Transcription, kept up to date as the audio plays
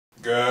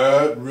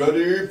Get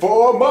ready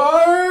for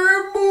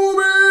my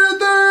movie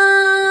thing!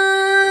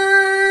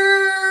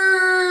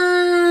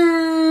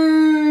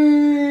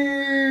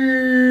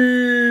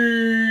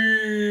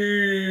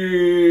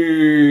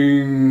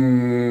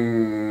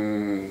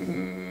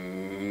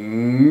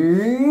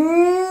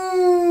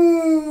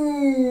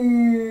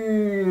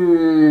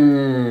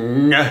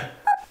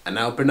 And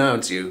now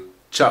pronounce you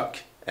Chuck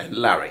and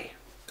Larry.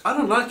 I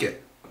don't like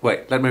it.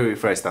 Wait, let me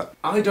rephrase that.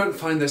 I don't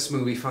find this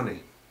movie funny.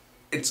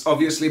 It's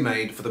obviously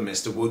made for the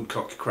Mr.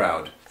 Woodcock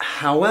crowd.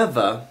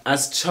 However,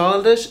 as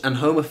childish and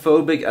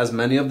homophobic as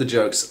many of the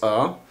jokes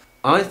are,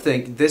 I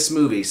think this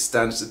movie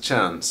stands a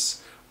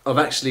chance of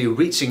actually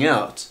reaching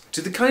out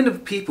to the kind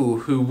of people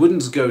who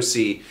wouldn't go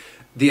see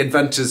The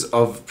Adventures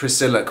of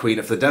Priscilla, Queen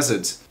of the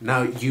Desert.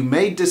 Now, you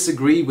may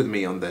disagree with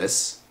me on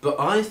this, but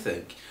I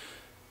think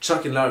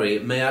Chuck and Larry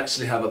may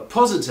actually have a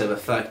positive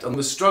effect on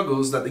the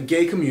struggles that the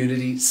gay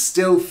community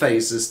still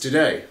faces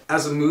today.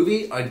 As a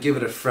movie, I'd give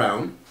it a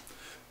frown.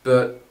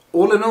 But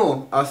all in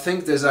all, I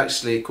think this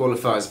actually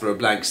qualifies for a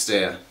blank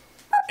stare.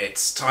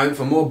 It's time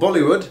for more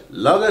Bollywood.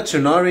 Laga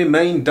Chunari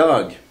Main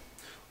Dog,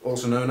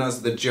 also known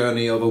as The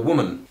Journey of a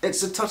Woman.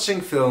 It's a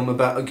touching film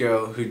about a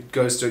girl who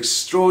goes to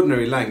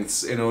extraordinary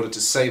lengths in order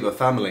to save her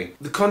family.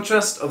 The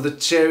contrast of the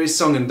cheery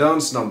song and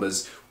dance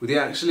numbers with the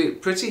actually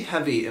pretty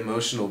heavy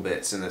emotional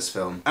bits in this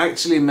film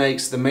actually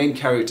makes the main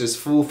characters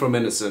fall from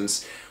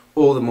innocence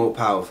all the more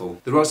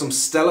powerful. There are some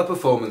stellar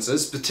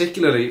performances,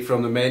 particularly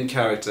from the main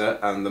character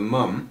and the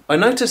mum. I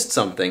noticed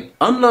something.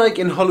 Unlike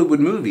in Hollywood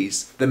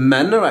movies, the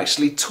men are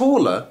actually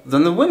taller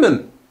than the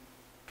women.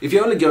 If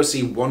you only go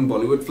see one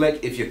Bollywood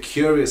flick, if you're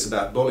curious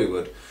about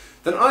Bollywood,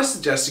 then I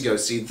suggest you go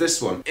see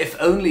this one. If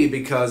only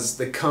because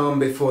the calm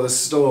before the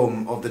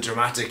storm of the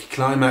dramatic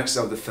climax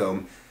of the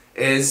film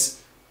is,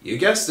 you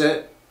guessed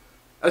it,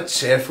 a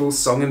cheerful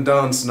song and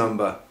dance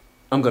number.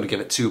 I'm gonna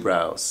give it 2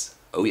 brows.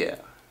 Oh yeah.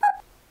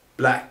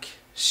 Black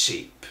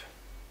Sheep.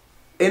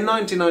 In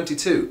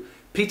 1992,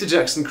 Peter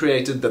Jackson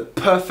created the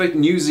perfect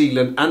New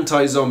Zealand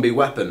anti-zombie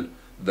weapon,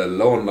 the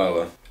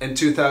lawnmower. In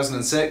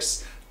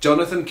 2006,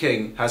 Jonathan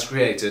King has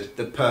created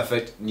the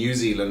perfect New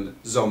Zealand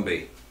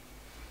zombie,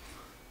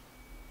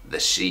 the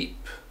sheep.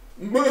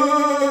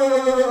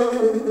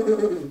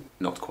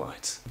 Not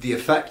quite. The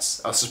effects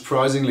are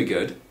surprisingly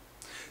good.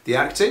 The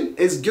acting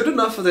is good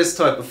enough for this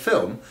type of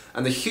film,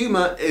 and the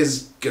humour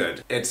is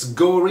good. It's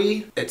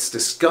gory, it's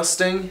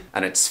disgusting,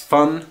 and it's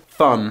fun,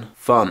 fun,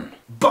 fun.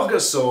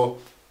 Bugger sore,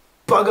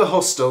 bugger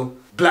hostile,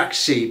 Black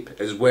Sheep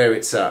is where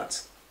it's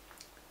at.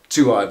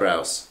 2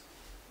 eyebrows.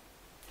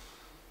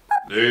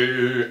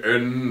 The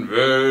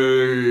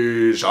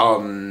Invasion.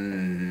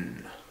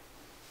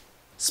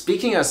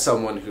 Speaking as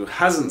someone who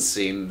hasn't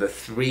seen the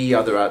 3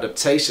 other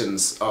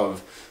adaptations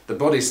of The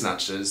Body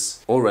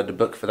Snatchers, or read the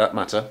book for that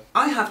matter,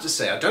 I have to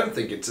say I don't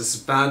think it's as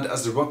bad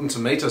as the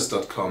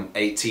RottenTomatoes.com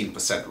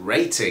 18%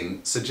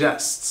 rating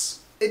suggests.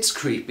 It's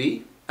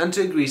creepy and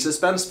to a degree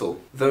suspenseful,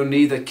 though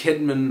neither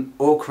Kidman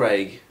or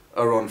Craig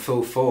are on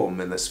full form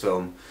in this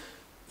film.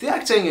 The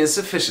acting is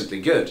sufficiently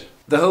good.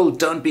 The whole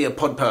 "don't be a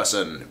pod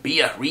person,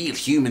 be a real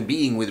human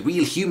being with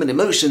real human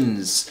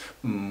emotions"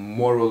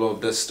 moral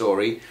of this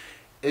story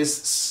is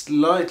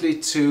slightly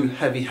too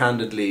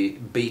heavy-handedly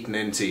beaten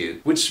into you,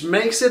 which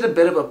makes it a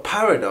bit of a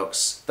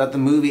paradox that the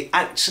movie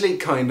actually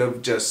kind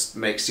of just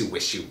makes you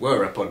wish you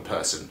were a pod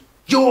person.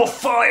 You're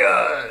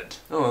fired!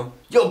 Oh well.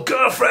 Your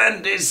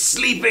girlfriend is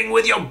sleeping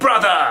with your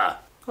brother!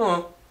 Oh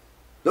well.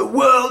 The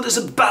world is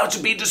about to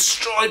be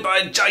destroyed by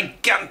a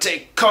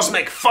gigantic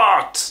cosmic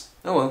fart!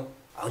 Oh well.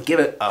 I'll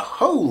give it a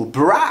whole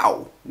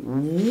brow!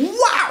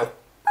 Wow!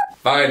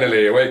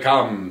 Finally, we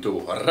come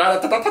to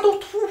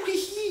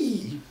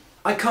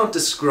I can't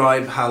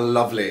describe how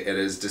lovely it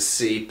is to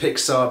see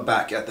Pixar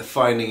back at the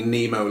Finding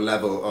Nemo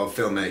level of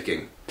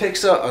filmmaking.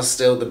 Pixar are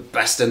still the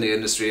best in the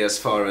industry as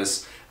far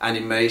as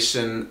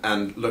animation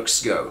and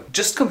looks go.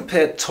 Just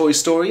compare Toy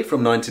Story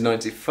from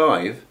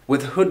 1995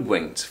 with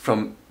Hoodwinked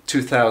from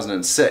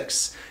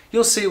 2006.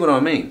 You'll see what I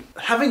mean.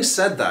 Having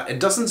said that,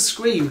 it doesn't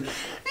scream,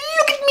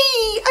 "Look at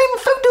me, I'm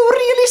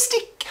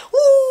photorealistic!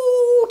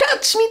 Ooh,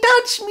 touch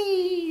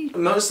me!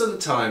 Most of the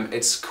time,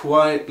 it's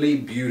quietly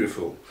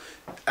beautiful.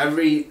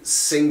 Every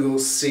single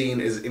scene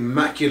is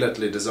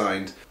immaculately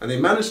designed, and they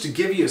manage to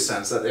give you a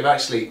sense that they've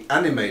actually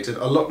animated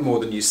a lot more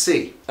than you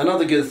see.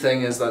 Another good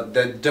thing is that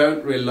they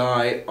don't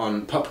rely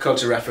on pop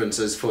culture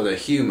references for their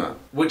humour,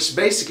 which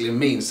basically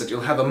means that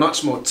you'll have a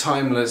much more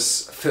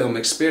timeless film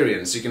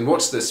experience. You can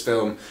watch this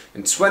film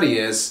in 20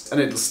 years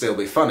and it'll still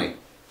be funny.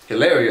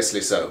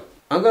 Hilariously so.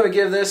 I'm gonna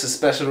give this a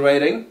special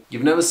rating.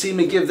 You've never seen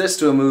me give this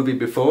to a movie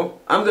before.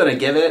 I'm gonna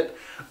give it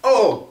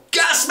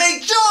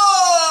orgasmic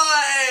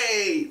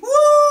joy! Woo!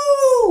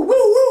 Woo,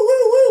 woo,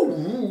 woo, woo!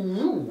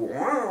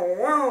 Wow,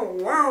 wow,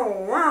 wow,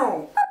 wow.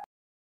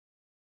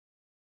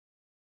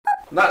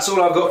 That's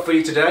all I've got for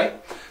you today.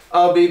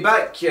 I'll be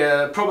back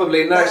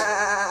probably next...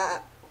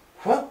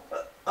 What?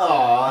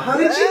 Aw, how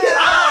did you get...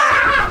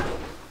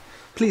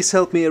 Please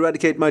help me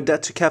eradicate my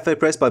debt to Cafe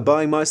Press by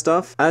buying my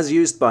stuff, as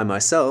used by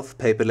myself,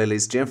 Paper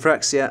Lilies,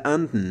 Gymfraxia,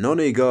 and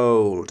Nonny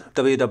Gold.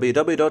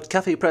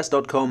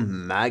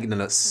 www.cafepress.com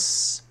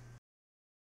Magnus.